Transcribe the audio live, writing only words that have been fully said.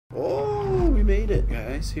made it,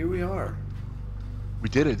 guys. Here we are. We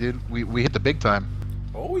did it, dude. We hit the big time.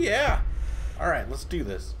 Oh, yeah. All right, let's do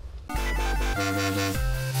this.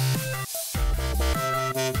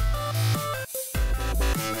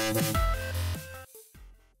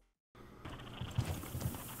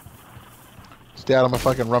 Stay out of my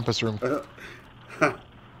fucking rumpus room. The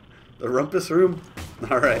rumpus room?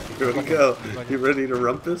 All right, here we go. You ready to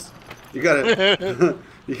rumpus? You gotta,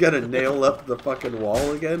 you gotta nail up the fucking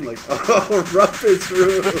wall again? Like, oh, rumpus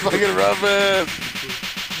room. Fucking rumpus.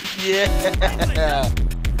 Yeah.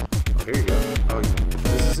 Oh, here you go. Oh,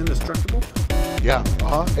 this is indestructible? Yeah.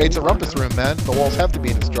 Hey, it's a rumpus room, man. The walls have to be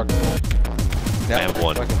indestructible. Now, I have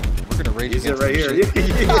one. We're gonna rage. Use it right here. Yeah.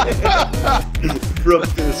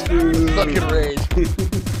 Rumpus room. Fucking rage.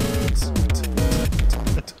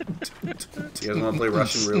 You guys want to play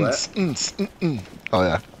Russian roulette? Oh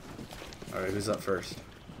yeah. All right, who's up first?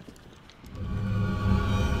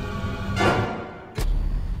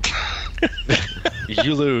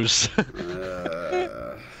 You lose.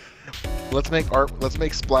 Let's make art. Let's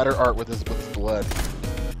make splatter art with his blood.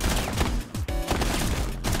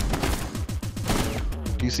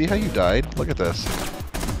 Do you see how you died? Look at this.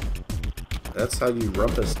 That's how you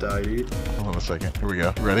rumpus die, dude. Hold on a second. Here we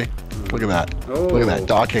go. Ready? Look at that. Oh. Look at that.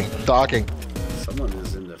 Docking. Docking. Someone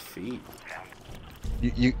is in defeat.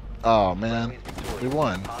 You. Oh man. We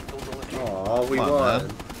won. Oh, we Come on, won.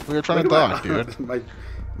 man. We were trying to Look dock, at dude.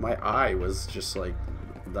 My eye was just like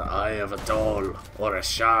the eye of a doll or a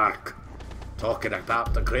shark talking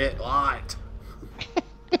about the great light.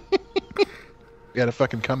 We had a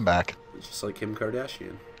fucking comeback. Just like Kim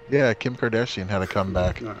Kardashian. Yeah, Kim Kardashian had a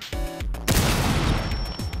comeback. All right.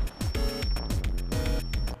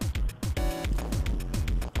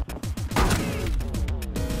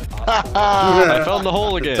 I found the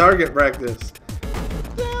hole again. Target practice.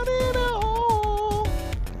 Down in a hole.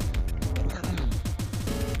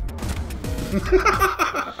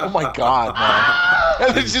 Oh my god, man.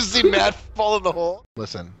 And then just see Matt fall in the hole.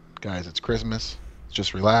 Listen, guys, it's Christmas.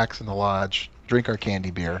 Just relax in the lodge. Drink our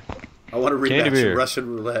candy beer. I want to Candy rematch beer.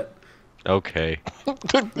 Russian roulette. Okay.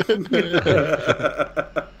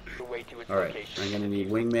 Alright, I'm gonna need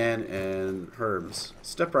Wingman and Herms.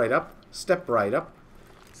 Step right up. Step right up.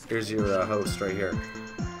 Here's your host right here.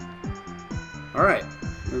 Alright,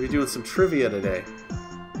 we're gonna be doing some trivia today.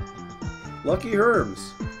 Lucky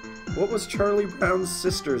Herms. What was Charlie Brown's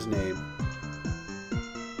sister's name?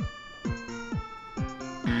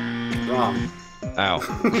 Wrong. Ow.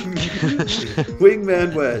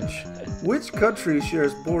 Wingman Wedge. Which country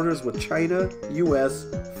shares borders with China, US,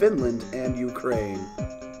 Finland, and Ukraine?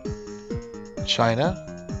 China,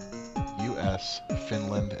 US,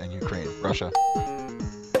 Finland, and Ukraine. Russia.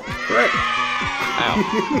 Correct. Ow.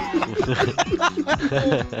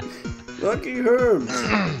 Lucky Herms.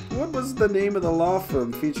 What was the name of the law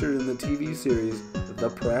firm featured in the TV series The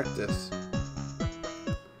Practice?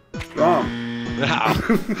 Wrong. Ow.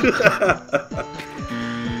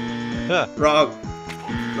 Wrong.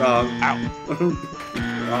 Wrong. Ow.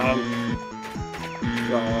 Wrong.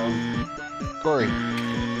 Wrong. Corey,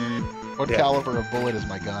 what Yeah. caliber of bullet is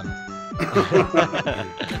my gun?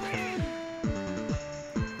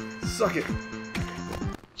 Suck it.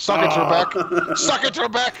 Suck it, Trebek! Suck it,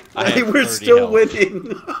 Trebek! I Hey, have we're 30 still health. winning.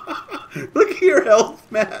 Look at your health,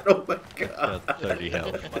 Matt. Oh my god. Got 30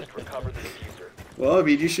 health. Well, I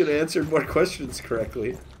mean, you should have answered more questions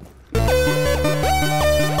correctly.